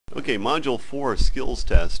Okay, Module 4 skills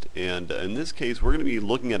test, and in this case we're going to be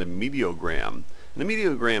looking at a meteogram. And a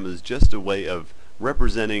meteogram is just a way of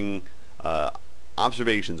representing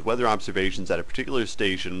observations, weather observations at a particular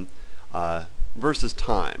station versus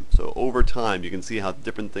time. So over time you can see how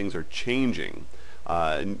different things are changing.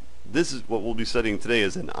 And this is what we'll be studying today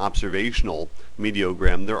is an observational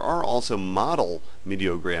meteogram. There are also model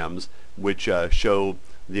meteograms which show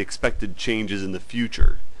the expected changes in the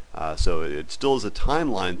future. So it still is a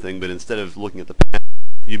timeline thing, but instead of looking at the past,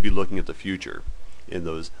 you'd be looking at the future in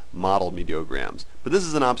those model meteograms. But this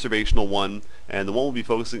is an observational one, and the one we'll be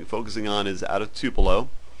focusing on is out of Tupelo.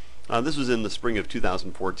 This was in the spring of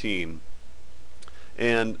 2014.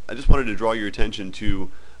 And I just wanted to draw your attention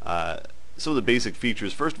to some of the basic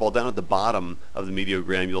features. First of all, down at the bottom of the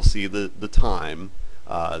meteogram, you'll see the time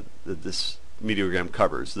that this meteogram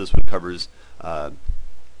covers. So this one covers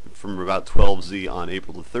from about 12Z on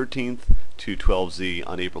April the 13th to 12Z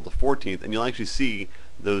on April the 14th, and you'll actually see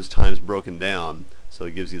those times broken down. So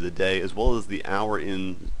it gives you the day as well as the hour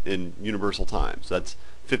in universal time. So that's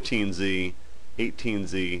 15Z,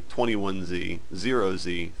 18Z, 21Z,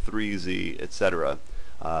 0Z, 3Z, etc.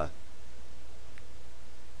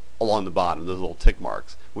 Along the bottom, those little tick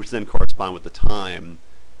marks, which then correspond with the time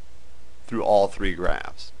through all three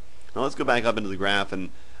graphs. Now let's go back up into the graph and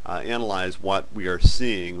analyze what we are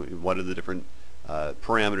seeing, what are the different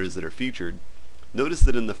parameters that are featured. Notice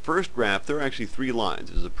that in the first graph there are actually three lines.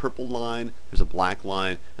 There's a purple line, there's a black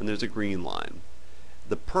line, and there's a green line.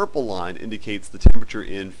 The purple line indicates the temperature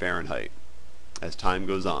in Fahrenheit as time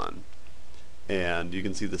goes on. And you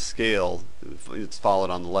can see the scale, it's followed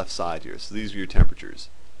on the left side here. So these are your temperatures.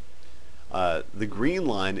 The green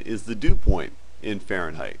line is the dew point in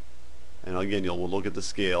Fahrenheit. And again, we'll look at the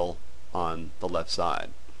scale on the left side.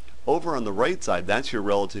 Over on the right side, that's your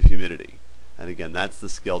relative humidity. And again, that's the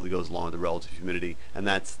scale that goes along with the relative humidity, and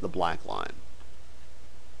that's the black line.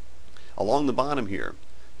 Along the bottom here,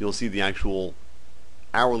 you'll see the actual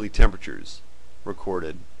hourly temperatures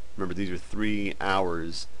recorded. Remember, these are 3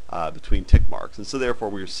 hours between tick marks, and so therefore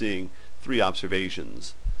we're seeing 3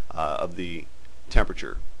 observations of the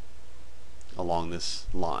temperature along this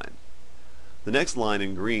line. The next line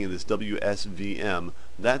in green, this WSVM,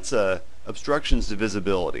 that's obstructions to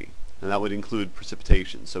visibility, and that would include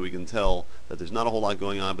precipitation. So we can tell that there's not a whole lot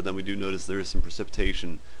going on, but then we do notice there is some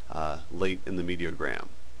precipitation late in the meteogram.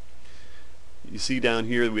 You see down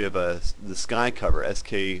here we have the sky cover,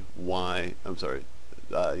 SKYK,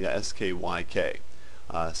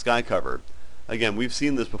 sky cover. Again, we've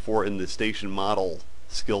seen this before in the station model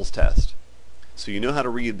skills test. So you know how to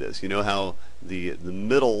read this. You know how the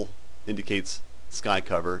middle indicates sky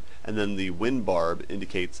cover, and then the wind barb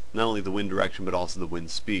indicates not only the wind direction but also the wind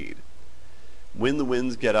speed. When the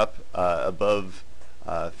winds get up above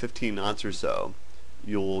 15 knots or so,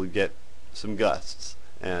 you'll get some gusts,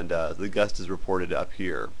 and the gust is reported up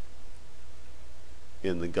here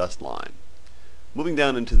in the gust line. Moving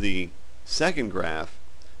down into the second graph,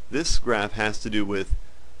 this graph has to do with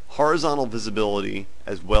horizontal visibility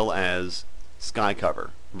as well as sky cover,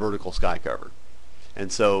 vertical sky cover.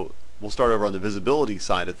 And so we'll start over on the visibility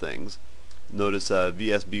side of things. Notice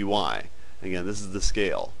VSBY. Again, this is the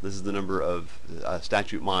scale. This is the number of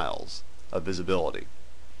statute miles of visibility.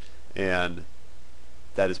 And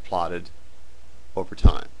that is plotted over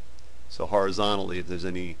time. So horizontally, if there's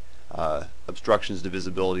any obstructions to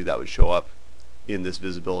visibility, that would show up in this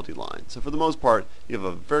visibility line. So for the most part, you have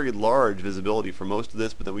a very large visibility for most of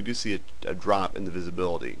this, but then we do see a drop in the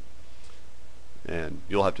visibility. And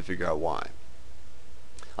you'll have to figure out why.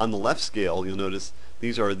 On the left scale, you'll notice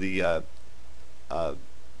these are the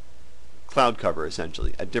cloud cover,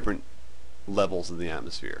 essentially, at different levels of the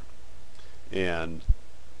atmosphere. And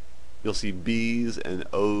you'll see B's and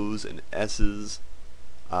O's and S's,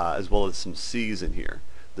 as well as some C's in here.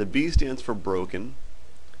 The B stands for broken,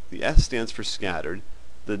 the S stands for scattered,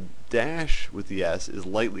 the dash with the S is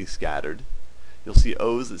lightly scattered. You'll see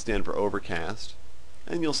O's that stand for overcast,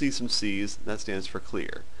 and you'll see some C's, that stands for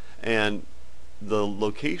clear. And the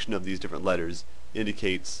location of these different letters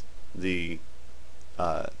indicates the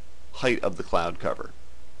height of the cloud cover.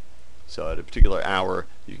 So at a particular hour,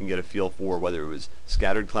 you can get a feel for whether it was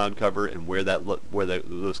scattered cloud cover and where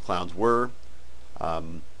those clouds were,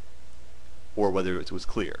 or whether it was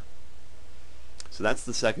clear. So that's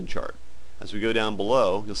the second chart. As we go down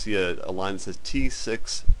below, you'll see a line that says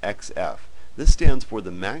T6XF. This stands for the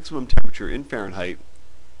maximum temperature in Fahrenheit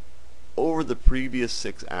over the previous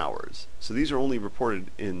 6 hours. So these are only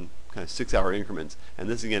reported in kind of 6-hour increments, and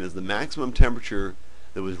this again is the maximum temperature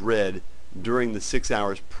that was read during the 6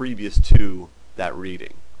 hours previous to that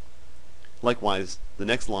reading. Likewise, the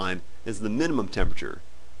next line is the minimum temperature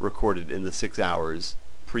recorded in the 6 hours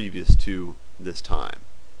previous to this time.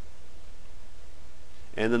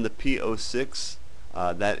 And then the P06,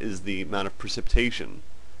 that is the amount of precipitation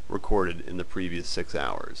recorded in the previous 6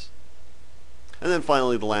 hours. And then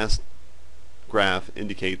finally, the last graph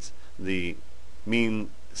indicates the mean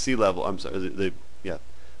sea level,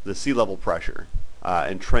 the sea level pressure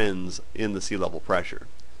and trends in the sea level pressure.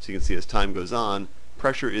 So you can see as time goes on,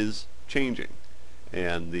 pressure is changing,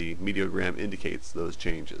 and the meteogram indicates those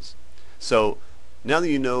changes. So now that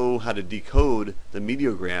you know how to decode the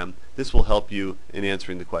meteogram, this will help you in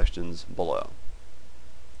answering the questions below.